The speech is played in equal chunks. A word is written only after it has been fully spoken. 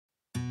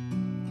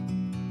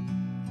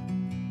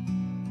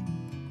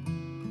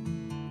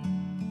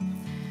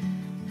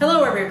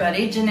Hello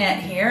everybody,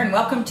 Jeanette here, and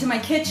welcome to my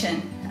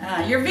kitchen.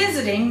 You're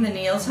visiting the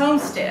Neal's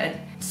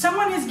Homestead.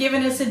 Someone has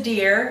given us a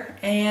deer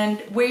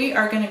and we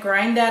are going to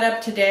grind that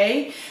up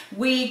today.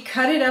 We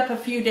cut it up a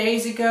few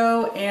days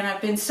ago and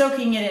I've been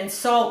soaking it in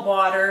salt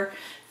water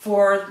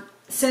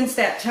since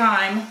that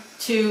time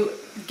to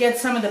get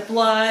some of the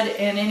blood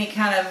and any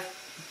kind of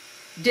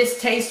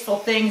distasteful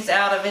things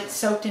out of it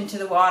soaked into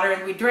the water,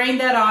 and we drained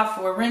that off.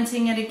 We're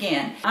rinsing it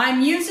again.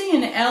 I'm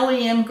using an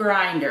LEM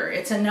grinder.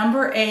 It's a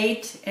number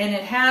 8 and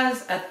it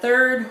has a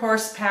 3rd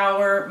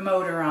horsepower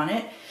motor on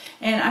it,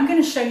 and I'm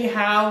going to show you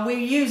how we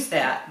use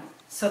that.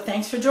 So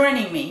thanks for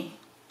joining me.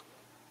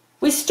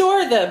 We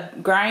store the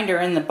grinder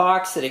in the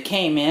box that it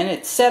came in.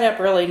 It's set up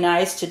really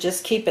nice to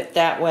just keep it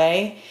that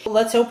way.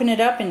 Let's open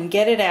it up and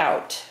get it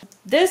out.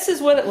 This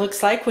is what it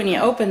looks like when you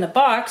open the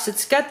box.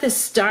 It's got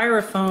this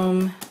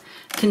styrofoam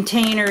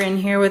container in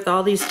here with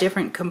all these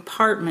different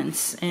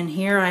compartments, and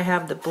here I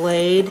have the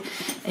blade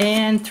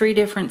and 3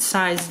 different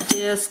size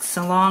discs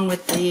along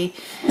with the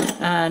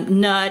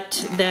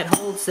nut that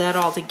holds that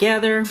all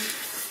together.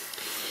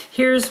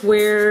 Here's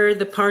where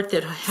the part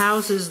that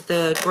houses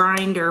the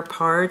grinder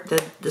part,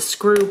 the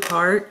screw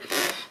part.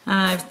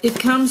 It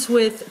comes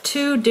with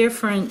 2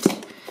 different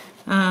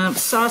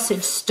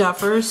sausage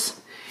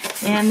stuffers,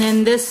 and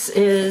then this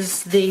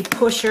is the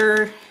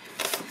pusher,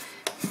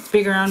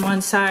 bigger on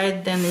one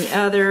side than the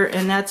other,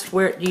 and that's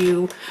where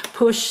you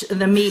push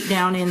the meat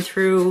down in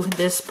through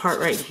this part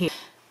right here.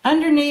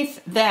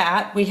 Underneath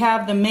that we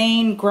have the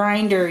main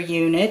grinder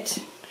unit.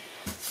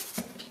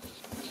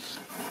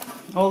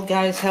 Old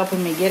guy's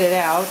helping me get it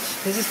out.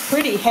 This is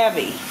pretty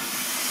heavy.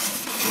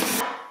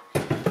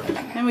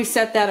 And we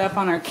set that up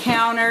on our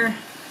counter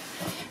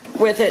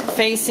with it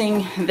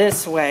facing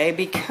this way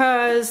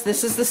because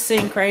this is the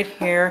sink right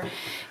here,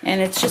 and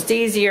it's just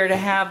easier to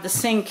have the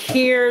sink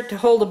here to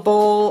hold a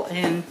bowl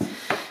and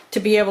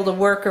to be able to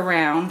work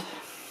around.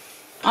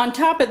 On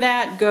top of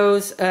that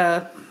goes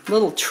a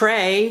little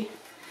tray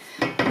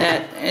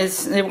that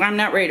is, I'm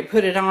not ready to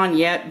put it on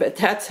yet, but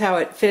that's how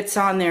it fits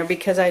on there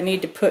because I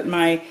need to put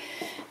my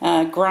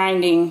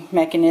grinding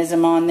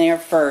mechanism on there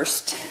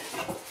first.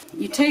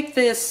 You take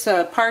this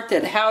part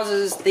that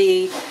houses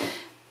the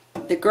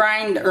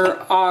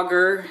grinder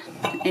auger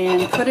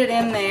and put it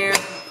in there,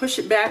 push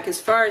it back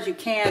as far as you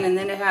can, and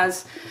then it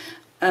has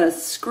a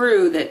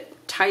screw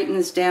that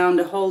tightens down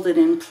to hold it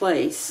in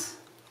place.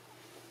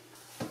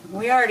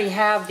 We already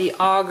have the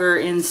auger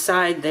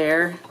inside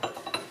there.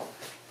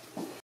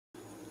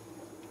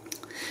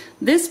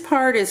 This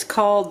part is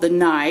called the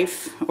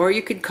knife, or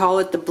you could call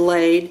it the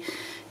blade.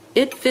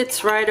 It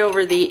fits right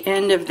over the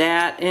end of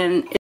that,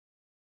 and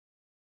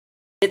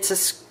it's a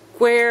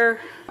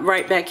square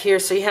right back here,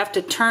 so you have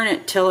to turn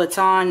it till it's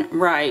on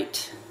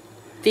right.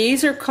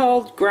 These are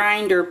called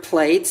grinder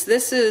plates.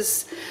 This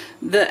is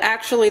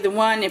actually the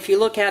one, if you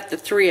look at the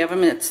 3 of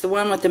them, it's the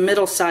one with the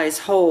middle size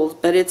hole,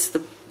 but it's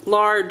the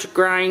large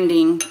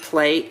grinding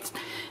plate.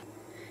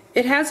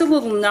 It has a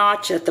little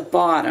notch at the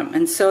bottom,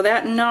 and so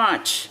that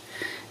notch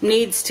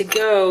needs to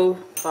go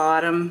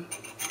bottom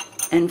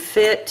and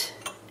fit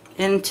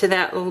into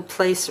that little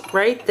place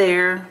right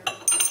there,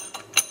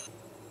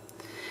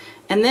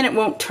 and then it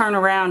won't turn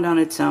around on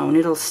its own.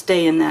 It'll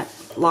stay in that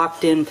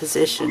locked in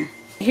position.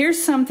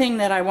 Here's something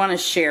that I want to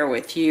share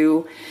with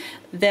you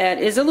that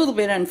is a little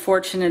bit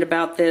unfortunate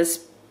about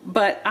this,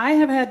 but I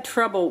have had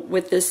trouble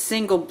with this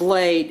single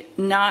blade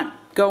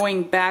not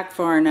going back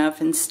far enough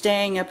and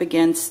staying up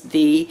against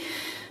the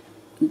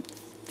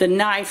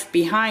knife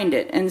behind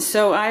it, and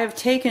so I have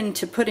taken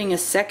to putting a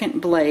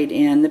second blade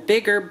in, the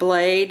bigger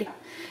blade,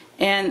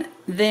 and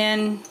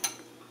then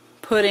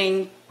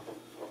putting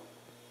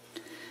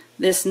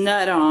this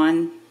nut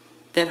on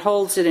that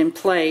holds it in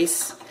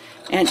place,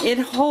 and it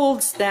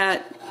holds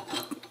that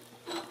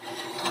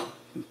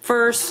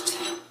first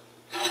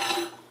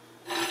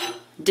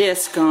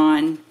disc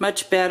on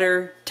much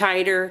better,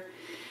 tighter,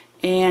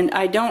 and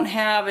I don't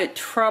have it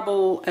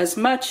trouble as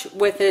much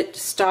with it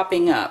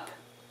stopping up,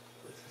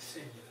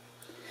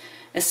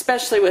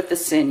 especially with the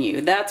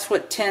sinew. That's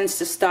what tends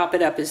to stop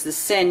it up, is the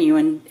sinew,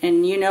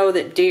 and you know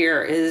that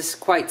deer is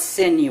quite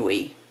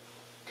sinewy.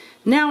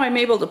 Now I'm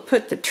able to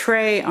put the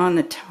tray on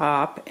the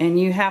top, and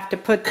you have to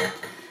put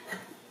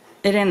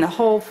it in the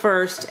hole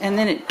first, and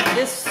then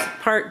this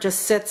part just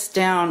sits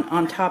down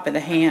on top of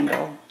the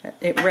handle.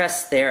 It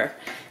rests there.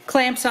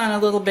 Clamps on a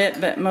little bit,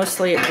 but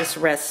mostly it just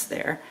rests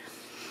there.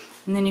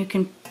 And then you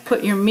can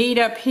put your meat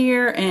up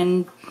here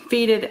and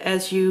feed it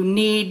as you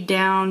need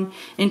down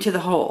into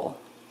the hole.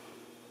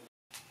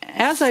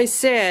 As I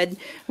said,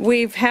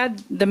 we've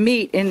had the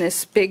meat in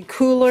this big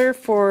cooler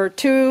for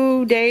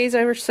 2 days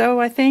or so,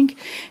 I think,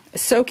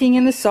 soaking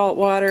in the salt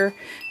water.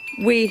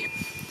 We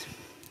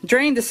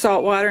drained the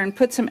salt water and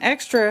put some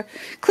extra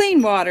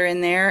clean water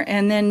in there,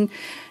 and then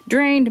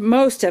drained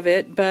most of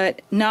it,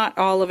 but not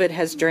all of it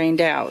has drained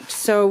out.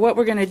 So what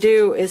we're going to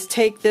do is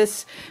take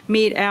this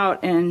meat out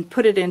and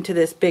put it into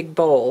this big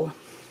bowl.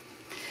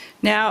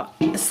 Now,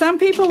 some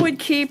people would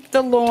keep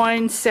the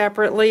loin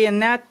separately,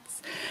 and that's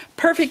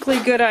perfectly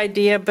good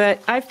idea,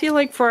 but I feel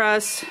like for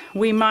us,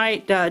 we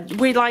might,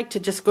 we'd like to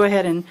just go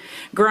ahead and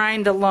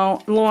grind the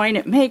loin.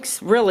 It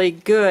makes really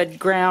good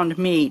ground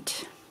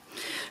meat.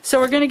 So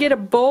we're going to get a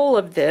bowl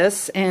of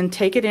this and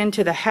take it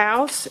into the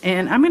house,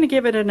 and I'm going to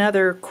give it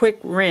another quick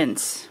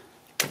rinse.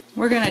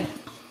 We're going to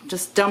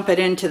just dump it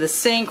into the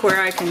sink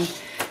where I can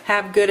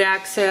have good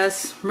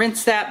access,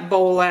 rinse that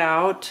bowl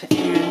out,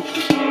 and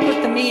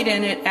put the meat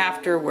in it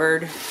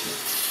afterward.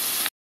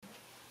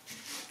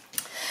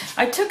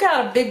 I took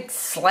out a big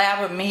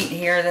slab of meat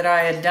here that I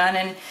had done,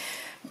 and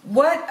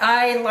what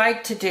I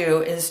like to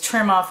do is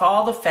trim off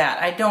all the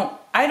fat. I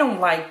don't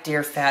like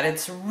deer fat.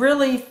 It's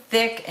really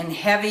thick and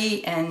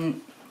heavy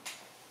and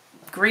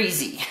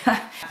greasy,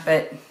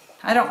 but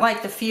I don't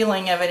like the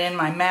feeling of it in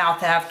my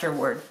mouth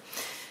afterward.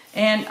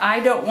 And I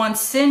don't want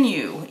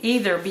sinew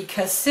either,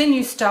 because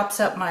sinew stops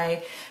up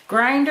my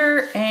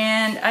grinder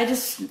and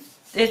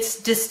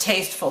it's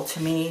distasteful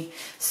to me.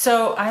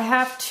 So I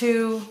have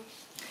to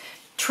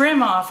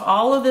trim off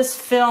all of this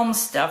film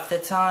stuff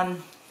that's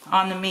on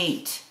the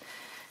meat.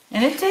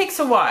 And it takes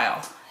a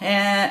while,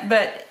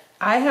 but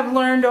I have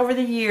learned over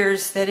the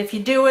years that if you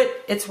do it,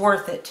 it's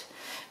worth it.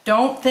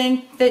 Don't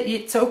think that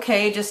it's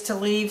okay just to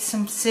leave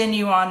some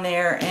sinew on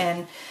there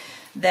and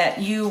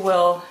that you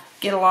will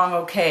get along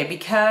okay,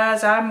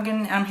 because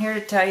I'm here to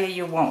tell you,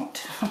 you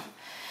won't.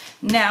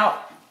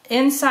 Now,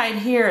 inside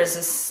here is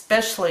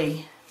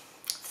especially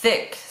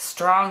thick,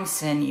 strong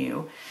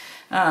sinew.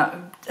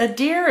 A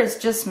deer is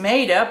just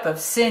made up of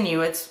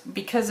sinew. It's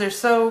because they're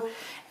so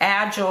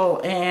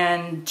agile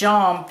and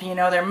jump, you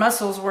know, their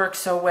muscles work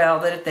so well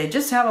that if they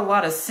just have a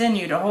lot of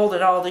sinew to hold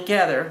it all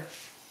together.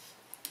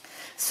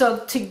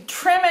 So to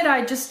trim it,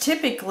 I just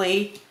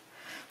typically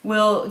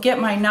will get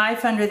my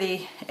knife under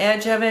the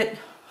edge of it,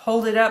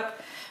 hold it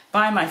up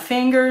by my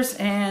fingers,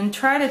 and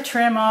try to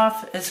trim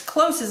off as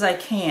close as I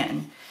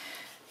can.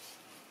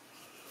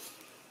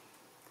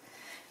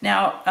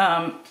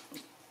 Now,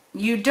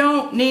 you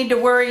don't need to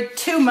worry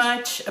too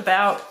much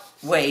about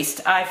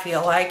waste. I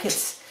feel like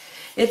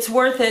it's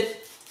worth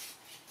it,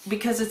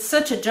 because it's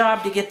such a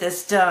job to get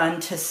this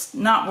done, to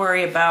not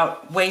worry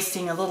about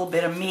wasting a little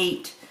bit of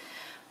meat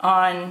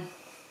on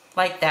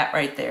like that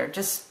right there.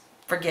 Just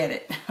forget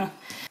it.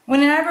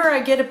 Whenever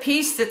I get a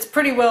piece that's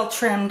pretty well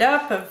trimmed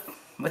up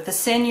with the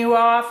sinew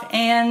off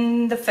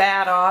and the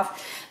fat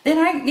off, then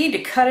I need to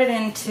cut it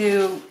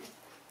into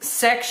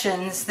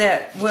sections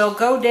that will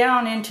go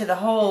down into the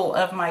hole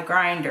of my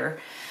grinder.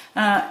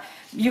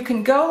 You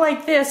can go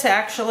like this,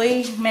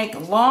 actually,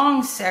 make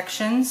long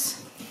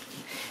sections,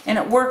 and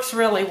it works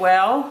really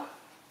well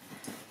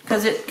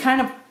because it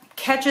kind of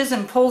catches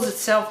and pulls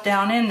itself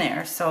down in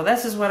there. So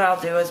this is what I'll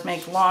do, is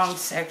make long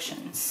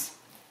sections.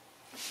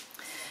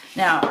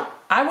 Now,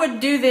 I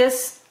would do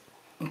this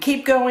and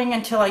keep going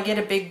until I get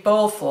a big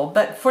bowl full,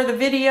 but for the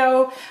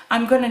video,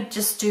 I'm going to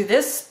just do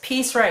this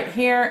piece right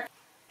here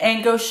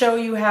and go show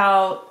you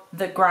how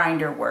the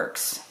grinder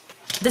works.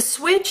 The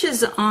switch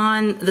is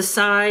on the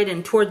side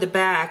and toward the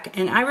back,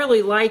 and I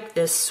really like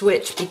this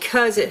switch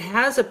because it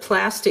has a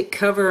plastic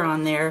cover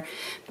on there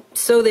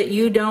so that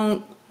you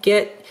don't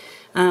get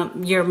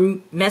your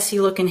messy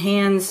looking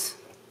hands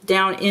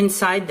down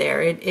inside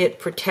there. It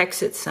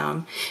protects it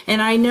some.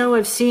 And I know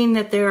I've seen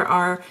that there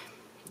are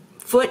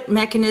foot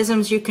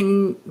mechanisms you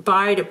can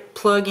buy to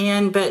plug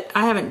in, but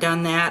I haven't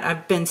done that.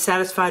 I've been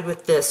satisfied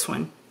with this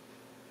one.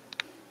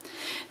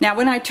 Now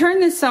when I turn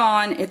this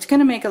on, it's going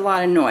to make a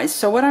lot of noise.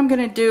 So what I'm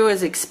going to do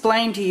is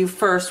explain to you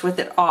first with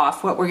it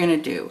off what we're going to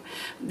do.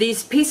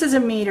 These pieces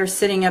of meat are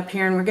sitting up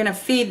here, and we're going to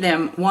feed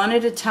them one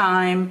at a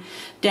time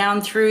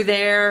down through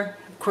there.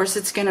 Of course,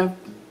 it's going to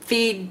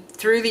feed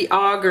through the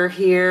auger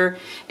here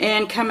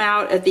and come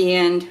out at the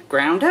end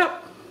ground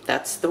up.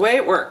 That's the way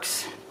it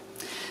works.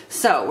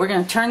 So we're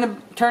going to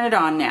turn it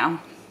on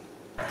now.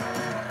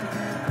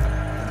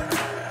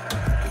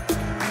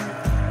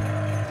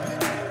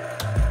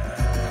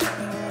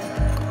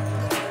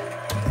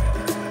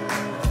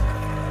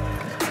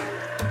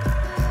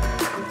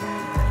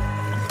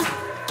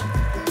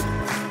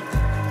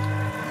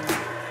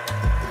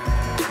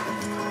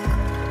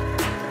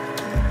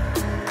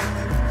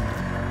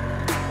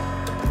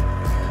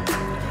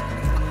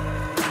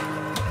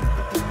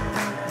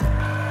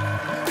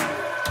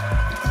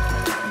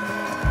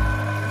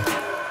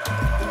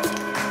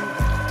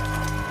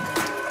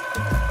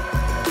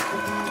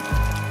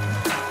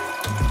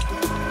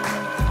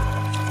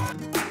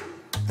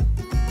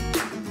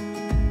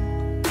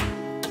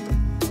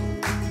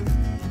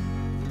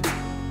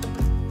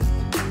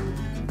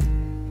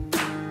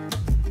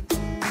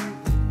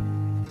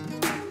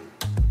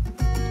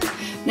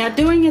 Now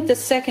doing it the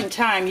second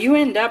time, you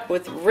end up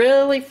with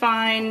really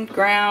fine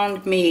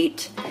ground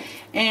meat,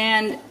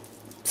 and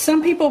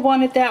some people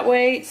want it that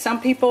way, some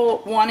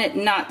people want it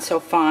not so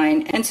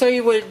fine, and so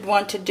you would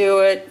want to do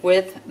it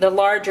with the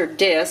larger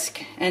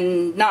disc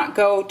and not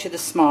go to the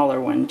smaller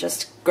one.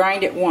 Just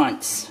grind it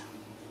once.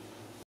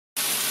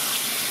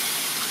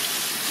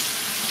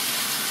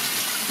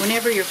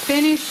 Whenever you're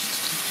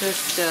finished,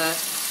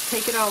 just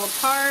take it all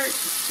apart,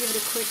 give it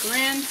a quick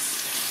rinse,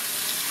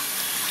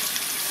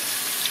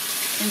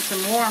 in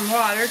some warm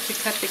water to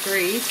cut the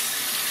grease.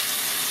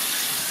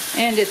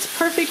 And it's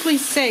perfectly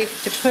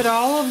safe to put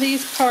all of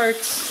these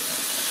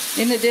parts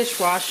in the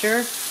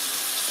dishwasher.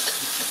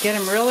 Get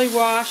them really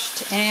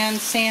washed and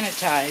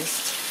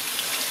sanitized.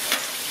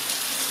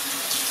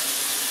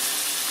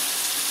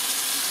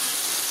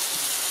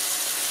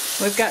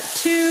 We've got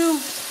 2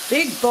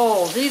 big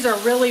bowls. These are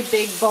really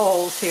big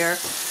bowls here,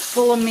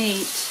 full of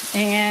meat.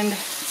 And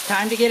it's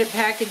time to get it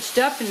packaged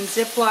up in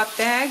Ziploc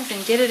bags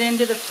and get it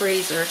into the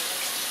freezer.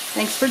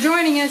 Thanks for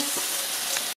joining us.